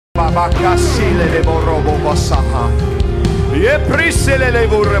Rabakasile le borobo basaha. Ye prisele le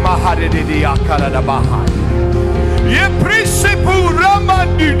burmahade di akara da baha. Ye prisepu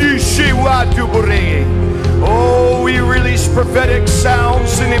ramandi shiwa tubure. Oh, we release prophetic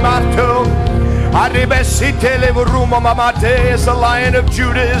sounds in Imato. Adibesite le buruma mamate as the Lion of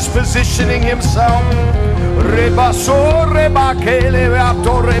Judah is positioning himself. Rebaso rebakele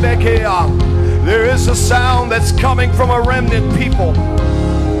rapto rebekea. There is a sound that's coming from a remnant people.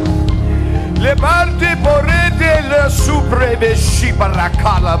 Le parte porete le suprebe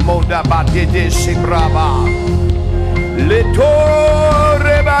shibarakala moda batete shibraba. Le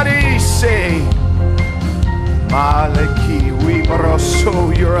torre barise. Malaki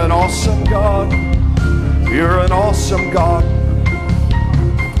wibroso. You're an awesome God. You're an awesome God.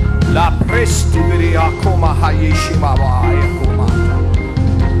 La prestiviria koma hayishimaba yakumata.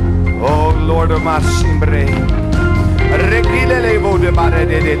 Oh Lord of my simbre.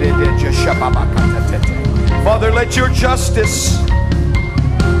 Father, let your justice,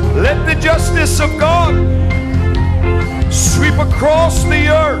 let the justice of God sweep across the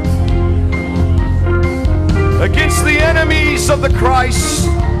earth against the enemies of the Christ.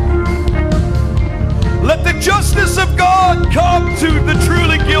 Let the justice of God come to the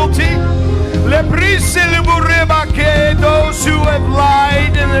truly guilty. Those who have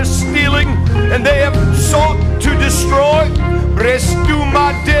lied and are stealing and they have sought to destroy.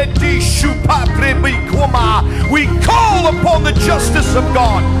 We call upon the justice of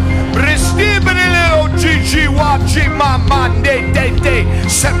God.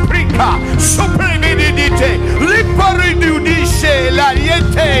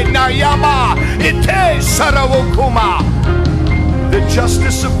 The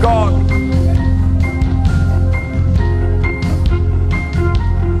justice of God.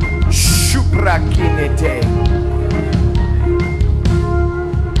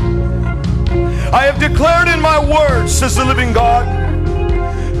 I have declared in my word, says the living God,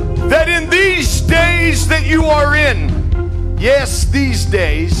 that in these days that you are in, yes, these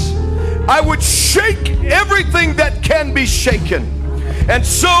days, I would shake everything that can be shaken. And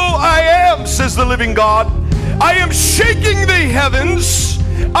so I am, says the living God. I am shaking the heavens,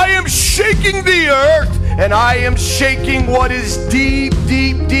 I am shaking the earth, and I am shaking what is deep,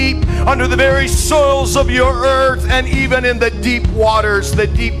 deep, deep under the very soils of your earth, and even in the deep waters, the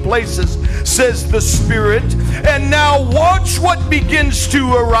deep places, says the Spirit. And now watch what begins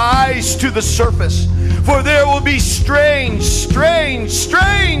to arise to the surface. For there will be strange, strange,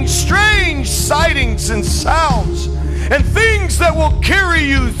 strange, strange sightings and sounds, and things that will carry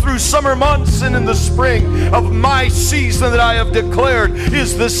you through summer months and in the spring of my season that I have declared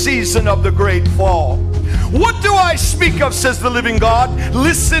is the season of the great fall. What do I speak of, says the living God?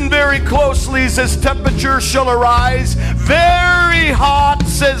 Listen very closely. Says temperatures shall arise very hot,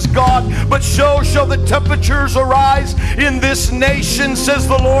 says God, but so shall the temperatures arise in this nation, says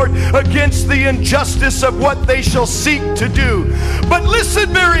the Lord, against the injustice of what they shall seek to do. But listen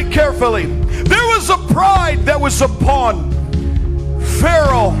very carefully. There was a pride that was upon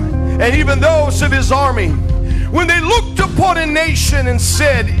Pharaoh and even those of his army when they looked upon a nation and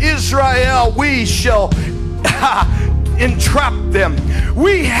said, Israel, we shall entrap them,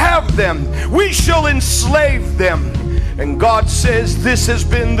 we have them, we shall enslave them. And God says this has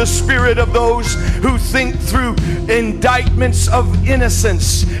been the spirit of those who think through indictments of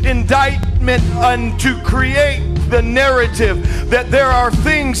innocence, indictment unto create the narrative that there are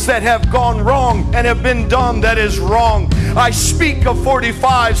things that have gone wrong and have been done that is wrong. I speak of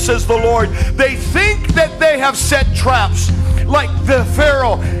 45, says the Lord. They think that they have set traps like the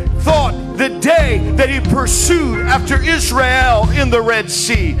Pharaoh thought the day that he pursued after Israel in the Red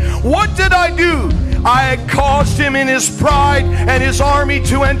Sea. What did I do? I caused him in his pride and his army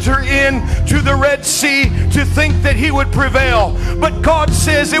to enter into the Red Sea to think that he would prevail. But God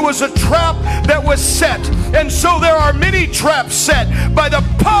says it was a trap that was set. And so there are many traps set by the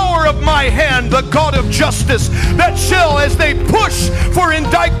power of my hand, the God of justice, that shall, as they push for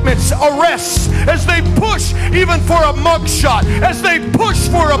indictments, arrests, as they push even for a mugshot, as they push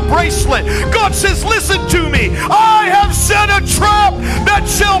for a bracelet, God says, listen to me. I have set a trap that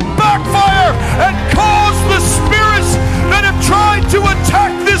shall backfire and cause the spirits that have tried to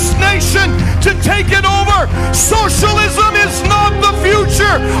attack this nation to take it over. Socialism is not the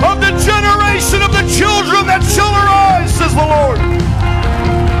future of the generation of the children that shall arise, says the Lord.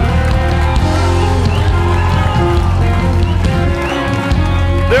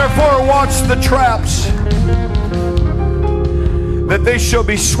 Therefore watch the traps, that they shall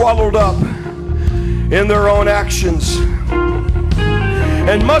be swallowed up in their own actions.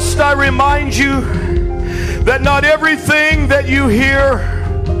 And must I remind you that not everything that you hear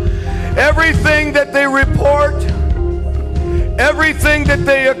Everything that they report, everything that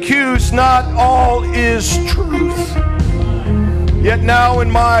they accuse, not all is truth. Yet now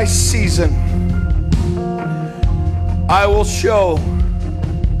in my season, I will show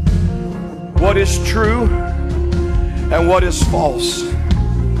what is true and what is false.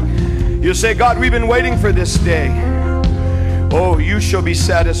 You say, God, we've been waiting for this day. Oh, you shall be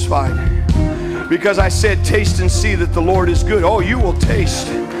satisfied. Because I said, taste and see that the Lord is good. Oh, you will taste.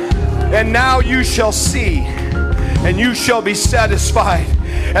 And now you shall see, and you shall be satisfied,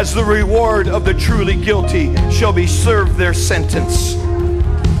 as the reward of the truly guilty shall be served their sentence.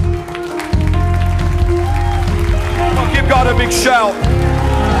 Oh, give God a big shout.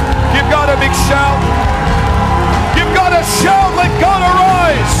 Give God a big shout. Give God a shout. Let God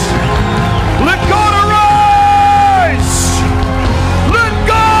arise. Let God arise. Let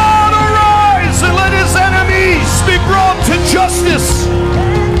God arise and let his enemies be brought to justice.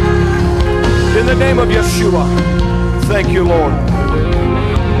 In the name of Yeshua. Thank you, Lord.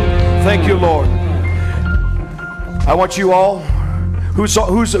 Thank you, Lord. I want you all who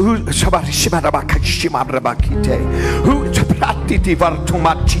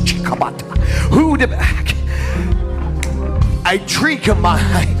I drink my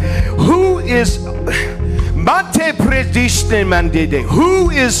who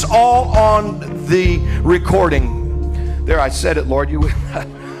is all on the recording? There, I said it, Lord. You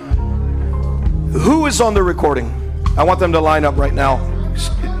who is on the recording? I want them to line up right now.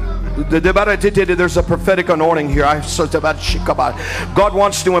 There's a prophetic anointing here. God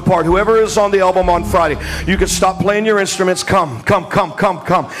wants to impart. Whoever is on the album on Friday, you can stop playing your instruments. Come.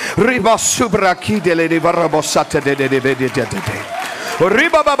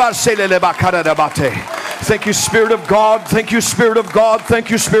 Thank you, Spirit of God. Thank you, Spirit of God. Thank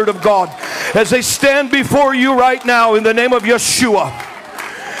you, Spirit of God. As they stand before you right now in the name of Yeshua,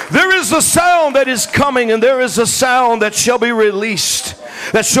 there is a sound that is coming, and there is a sound that shall be released,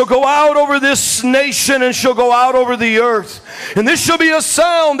 that shall go out over this nation and shall go out over the earth. And this shall be a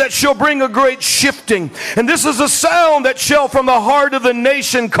sound that shall bring a great shifting. And this is a sound that shall from the heart of the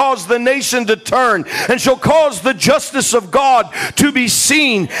nation cause the nation to turn, and shall cause the justice of God to be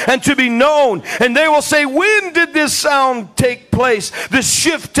seen and to be known. And they will say, when did this sound take place? This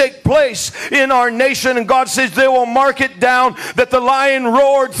shift take place in our nation? And God says they will mark it down that the lion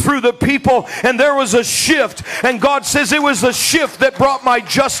roared through the people and there was a shift. And God says it was a shift that brought my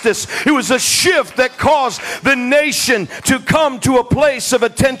justice. It was a shift that caused the nation to come to a place of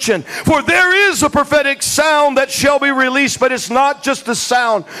attention. For there is a prophetic sound that shall be released, but it's not just a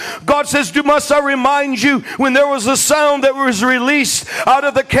sound. God says, must I remind you when there was a sound that was released out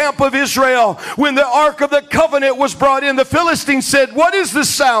of the camp of Israel, when the Ark of the Covenant was brought in, the Philistines said, what is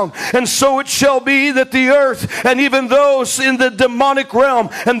this sound? And so it shall be that the earth and even those in the demonic realm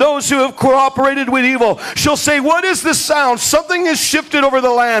and those who have cooperated with evil shall say, what is this sound? Something has shifted over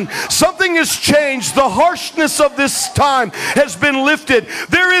the land. Something has changed. The harshness of this time has been lifted.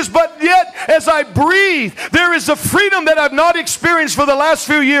 There is, but yet as I breathe, there is a freedom that I've not experienced for the last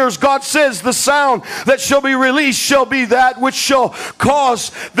few years. God says the sound that shall be released shall be that which shall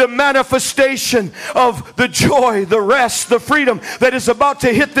cause the manifestation of the joy, the rest, the freedom that is about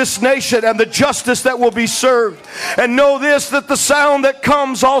to hit this nation, and the justice that will be served. And know this, that the sound that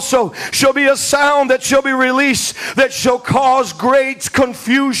comes also shall be a sound that shall be released, that shall cause great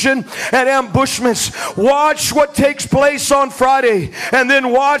confusion and ambushments. Watch what takes place on Friday, and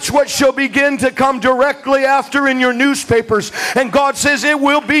then watch what shall begin to come directly after in your newspapers. And God says it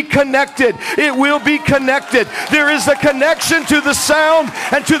will be connected. It will be connected. There is a connection to the sound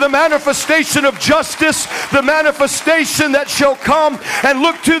and to the manifestation of justice, the manifestation that shall come. And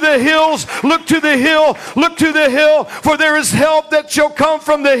look to the hills, look to the hill, look to the hill, for there is help that shall come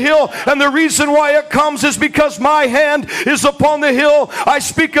from the hill. And the reason why it comes is because my hand is upon the hill. I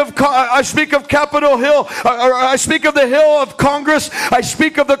speak of Capitol Hill, or I speak of the hill of Congress. I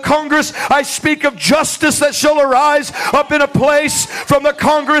speak of the Congress. I speak of justice that shall arise up in a place from the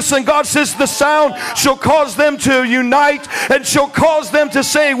Congress. And God says the sound shall cause them to unite and shall cause them to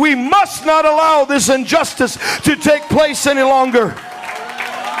say, we must not allow this injustice to take place any longer.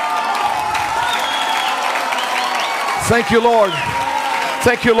 Thank you, Lord.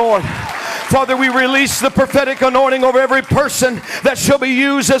 Thank you, Lord. Father, we release the prophetic anointing over every person that shall be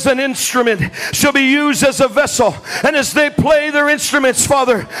used as an instrument, shall be used as a vessel. And as they play their instruments,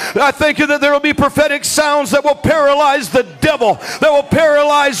 Father, I thank you that there will be prophetic sounds that will paralyze the devil, that will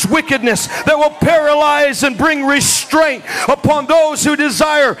paralyze wickedness, that will paralyze and bring restraint upon those who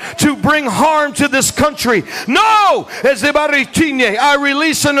desire to bring harm to this country. No! I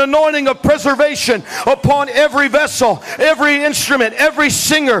release an anointing of preservation upon every vessel, every instrument, every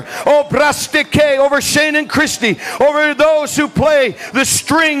singer. Oh, Brastike, over Shane and Christy, over those who play the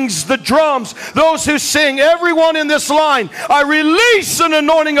strings, the drums, those who sing, everyone in this line. I release an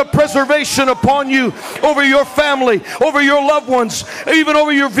anointing of preservation upon you, over your family, over your loved ones, even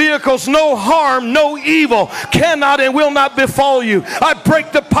over your vehicles. No harm, no evil cannot and will not befall you. I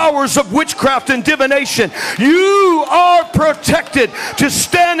break the powers of witchcraft and divination. You are protected to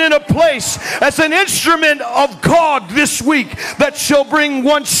stand in a place as an instrument of God this week that shall bring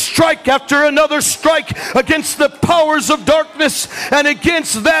one strike after another strike against the powers of darkness and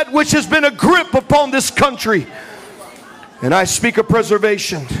against that which has been a grip upon this country. And I speak of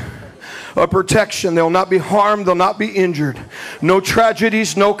preservation, of protection. They'll not be harmed, they'll not be injured. No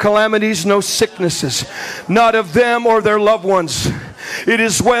tragedies, no calamities, no sicknesses, not of them or their loved ones. It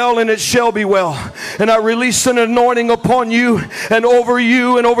is well and it shall be well. And I release an anointing upon you and over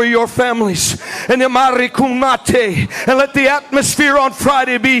your families. And let the atmosphere on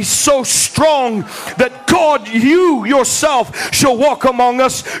Friday be so strong that God, you yourself shall walk among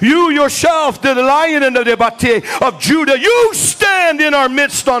us. You yourself, the Lion and the Debate of Judah, you stand in our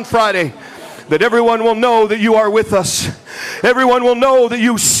midst on Friday. That everyone will know that you are with us. Everyone will know that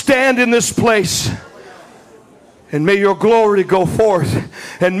you stand in this place. And may your glory go forth,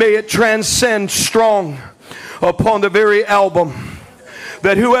 and may it transcend strong upon the very album,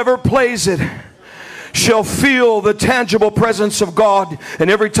 that whoever plays it shall feel the tangible presence of God. And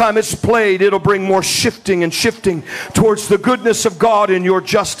every time it's played, it'll bring more shifting and shifting towards the goodness of God and your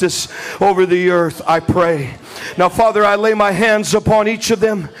justice over the earth, I pray. Now, Father, I lay my hands upon each of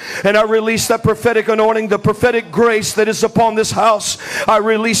them, and I release that prophetic anointing, the prophetic grace that is upon this house. I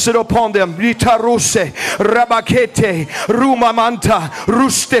release it upon them. Ritaruse, rabakete, rumamanta,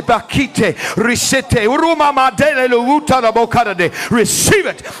 ruste bakite, risete, rumamadele luutarabokarade. Receive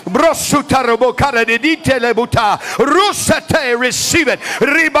it. Brosutarabokarade ditelebuta. Rusete, receive it.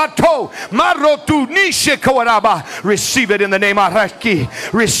 Ribato, marotu nishe kawaraba. Receive it in the name of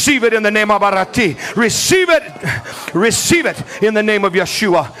Araki. Receive it in the name of Arati. Receive it. Receive it in the name of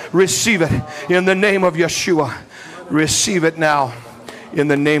Yeshua. Receive it in the name of Yeshua. Receive it now in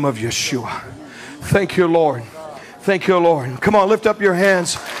the name of Yeshua. Thank you, Lord. Thank you, Lord. Come on, lift up your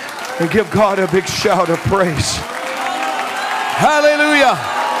hands and give God a big shout of praise. Hallelujah.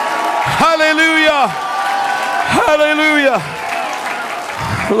 Hallelujah.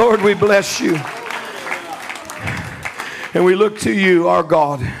 Hallelujah. Lord, we bless you. And we look to you, our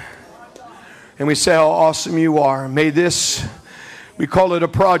God. And we say how awesome you are. May this, we call it a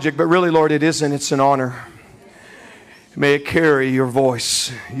project, but really, Lord, it isn't. It's an honor. May it carry your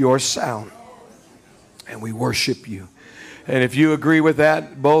voice, your sound. And we worship you. And if you agree with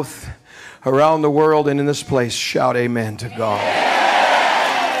that, both around the world and in this place, shout amen to God.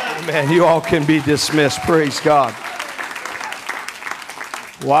 Amen. You all can be dismissed. Praise God.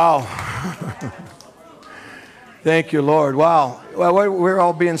 Wow. Thank you, Lord. Wow. Well, we're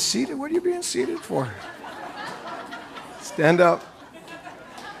all being seated. What are you being seated for? Stand up.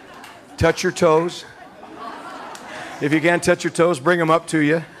 Touch your toes. If you can't touch your toes, bring them up to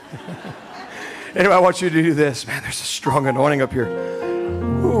you. Anyway, I want you to do this. Man, there's a strong anointing up here.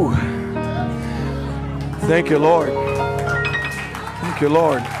 Ooh. Thank you, Lord. Thank you,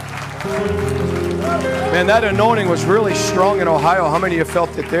 Lord. Man, that anointing was really strong in Ohio. How many of you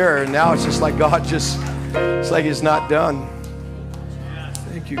felt it there? And now it's just like God just... It's like He's not done.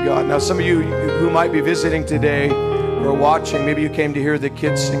 Thank you, God. Now, some of you who might be visiting today or watching, maybe you came to hear the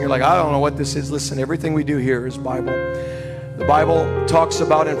kids sing. You're like, I don't know what this is. Listen, everything we do here is Bible. The Bible talks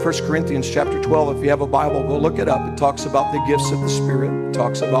about in 1 Corinthians chapter 12, if you have a Bible, go look it up. It talks about the gifts of the Spirit. It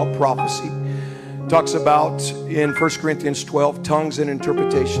talks about prophecy. It talks about, in 1 Corinthians 12, tongues and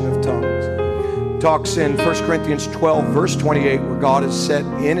interpretation of tongues. Talks in 1 Corinthians 12 verse 28 where God has set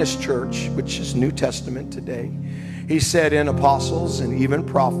in His church, which is New Testament today. He said in apostles and even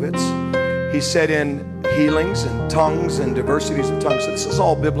prophets. He said in healings and tongues and diversities of tongues. So this is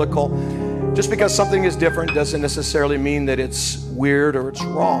all biblical. Just because something is different doesn't necessarily mean that it's weird or it's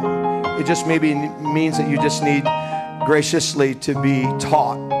wrong. It just maybe means that you just need graciously to be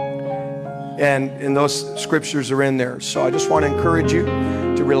taught. And those scriptures are in there. So I just want to encourage you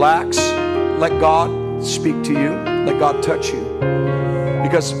to relax. Let God speak to you. Let God touch you.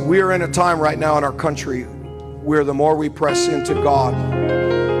 Because we are in a time right now in our country where the more we press into God,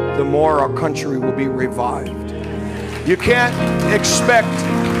 the more our country will be revived. You can't expect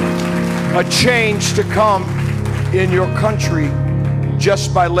a change to come in your country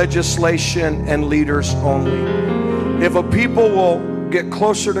just by legislation and leaders only. If a people will get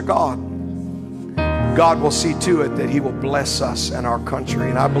closer to God, God will see to it that He will bless us and our country.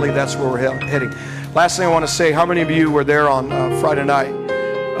 And I believe that's where we're heading. Last thing I want to say, how many of you were there on Friday night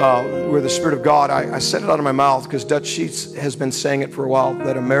where the Spirit of God, I said it out of my mouth because Dutch Sheets has been saying it for a while,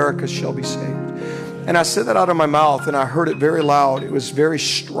 that America shall be saved. And I said that out of my mouth, and I heard it very loud. It was very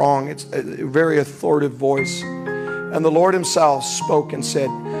strong. It's a very authoritative voice. And the Lord Himself spoke and said,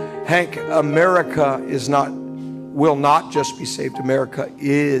 Hank, America will not just be saved. America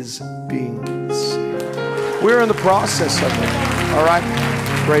is being saved. We're in the process of it. All right?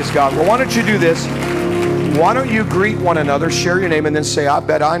 Praise God. Well, why don't you do this? Why don't you greet one another, share your name, and then say, I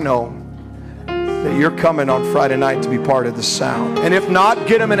bet I know that you're coming on Friday night to be part of the sound. And if not,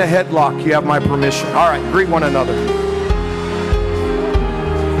 get them in a headlock. You have my permission. All right, greet one another.